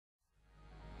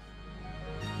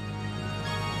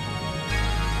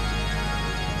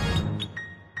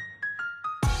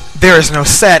There is no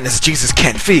sadness Jesus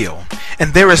can't feel,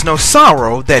 and there is no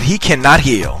sorrow that he cannot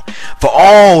heal. For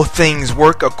all things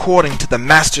work according to the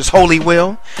Master's holy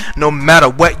will. No matter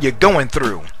what you're going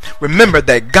through, remember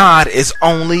that God is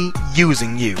only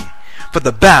using you. For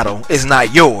the battle is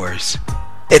not yours,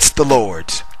 it's the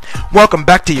Lord's. Welcome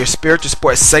back to your spiritual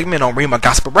sports segment on Rhema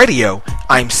Gospel Radio.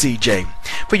 I'm CJ.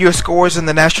 For your scores in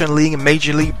the National League and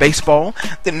Major League Baseball,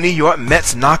 the New York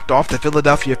Mets knocked off the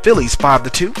Philadelphia Phillies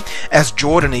 5-2 as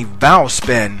Jordan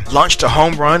Evalspin launched a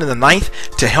home run in the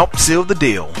ninth to help seal the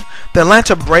deal. The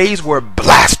Atlanta Braves were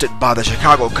blasted by the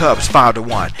Chicago Cubs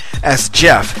 5-1 as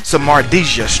Jeff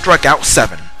Samardzija struck out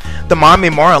 7. The Miami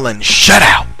Marlins shut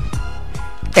out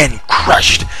and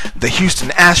crushed the Houston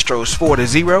Astros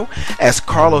 4-0 as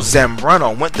Carlos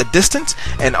Zambrano went the distance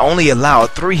and only allowed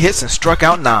 3 hits and struck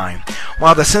out 9,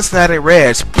 while the Cincinnati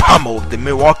Reds pummeled the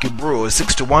Milwaukee Brewers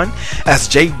 6-1 as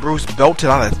Jay Bruce belted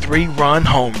out a 3-run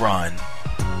home run.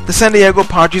 The San Diego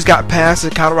Padres got past the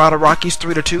Colorado Rockies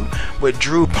 3-2 with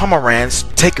Drew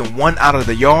Pomeranz taking 1 out of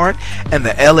the yard, and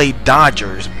the LA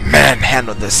Dodgers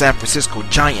manhandled the San Francisco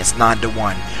Giants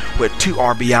 9-1 with 2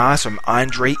 RBIs from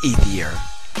Andre Ethier.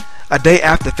 A day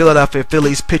after Philadelphia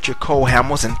Phillies pitcher Cole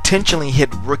Hamels intentionally hit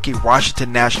rookie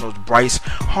Washington Nationals Bryce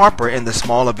Harper in the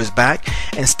small of his back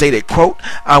and stated, quote,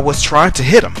 "I was trying to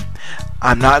hit him.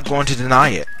 I'm not going to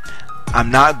deny it.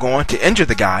 I'm not going to injure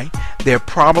the guy. They're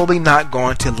probably not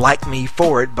going to like me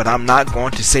for it, but I'm not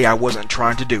going to say I wasn't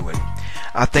trying to do it.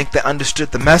 I think they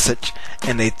understood the message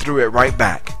and they threw it right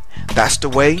back. That's the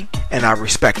way, and I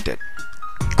respect it."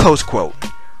 Close quote.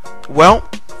 Well,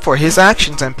 for his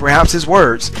actions and perhaps his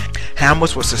words,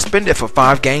 Hamels was suspended for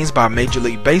 5 games by Major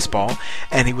League Baseball,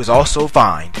 and he was also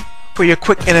fined. For your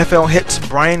quick NFL hits,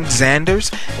 Deion Sanders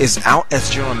is out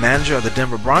as general manager of the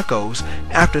Denver Broncos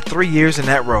after 3 years in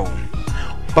that role.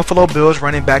 Buffalo Bills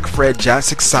running back Fred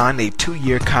Jackson signed a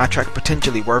 2-year contract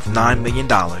potentially worth $9 million.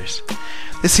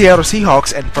 The Seattle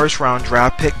Seahawks and first-round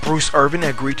draft pick Bruce Irvin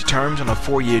agreed to terms on a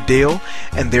 4-year deal,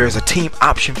 and there is a team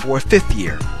option for a 5th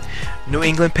year. New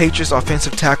England Patriots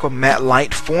offensive tackle Matt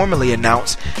Light formally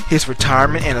announced his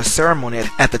retirement in a ceremony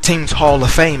at the team's Hall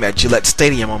of Fame at Gillette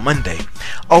Stadium on Monday.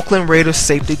 Oakland Raiders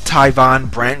safety Tyvon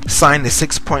Brandt signed a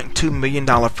 $6.2 million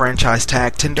franchise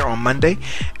tag tender on Monday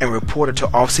and reported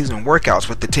to off-season workouts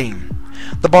with the team.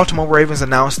 The Baltimore Ravens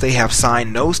announced they have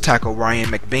signed nose tackle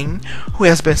Ryan McBean, who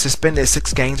has been suspended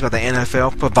 6 games by the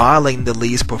NFL for violating the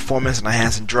league's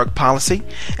performance-enhancing drug policy.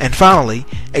 And finally,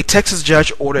 a Texas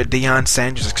judge ordered Deion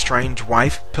Sanders' estranged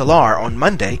wife, Pilar, on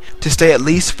Monday to stay at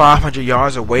least 500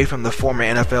 yards away from the former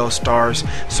NFL star's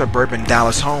suburban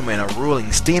Dallas home in a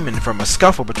ruling stemming from a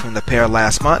scuffle between the pair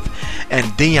last month, and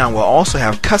Deion will also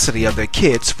have custody of their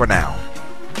kids for now.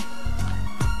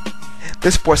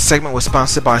 This sports segment was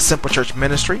sponsored by Simple Church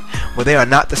Ministry, where they are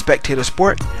not the spectator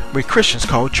sport we Christians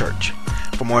call church.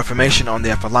 For more information on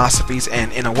their philosophies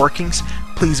and inner workings,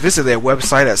 please visit their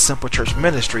website at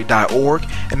simplechurchministry.org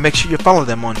and make sure you follow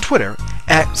them on Twitter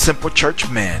at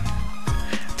SimpleChurchMen.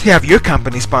 To have your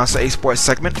company sponsor a sports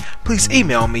segment, please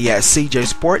email me at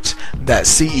CEEJAY,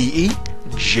 that's CEEJAY,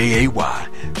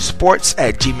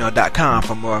 sports@gmail.com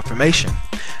for more information.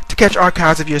 To catch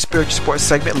archives of your spiritual sports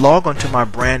segment, log on to my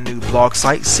brand new blog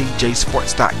site,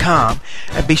 CJSports.com,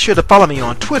 and be sure to follow me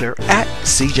on Twitter at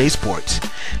CJSports.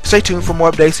 Stay tuned for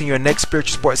more updates in your next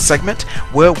spiritual sports segment,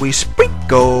 where we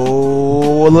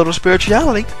sprinkle a little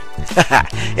spirituality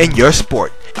in your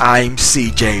sport. I'm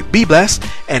CJ. Be blessed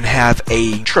and have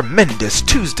a tremendous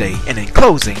Tuesday. And in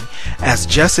closing, as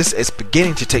justice is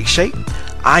beginning to take shape,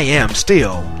 I am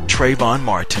still Trayvon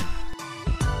Martin.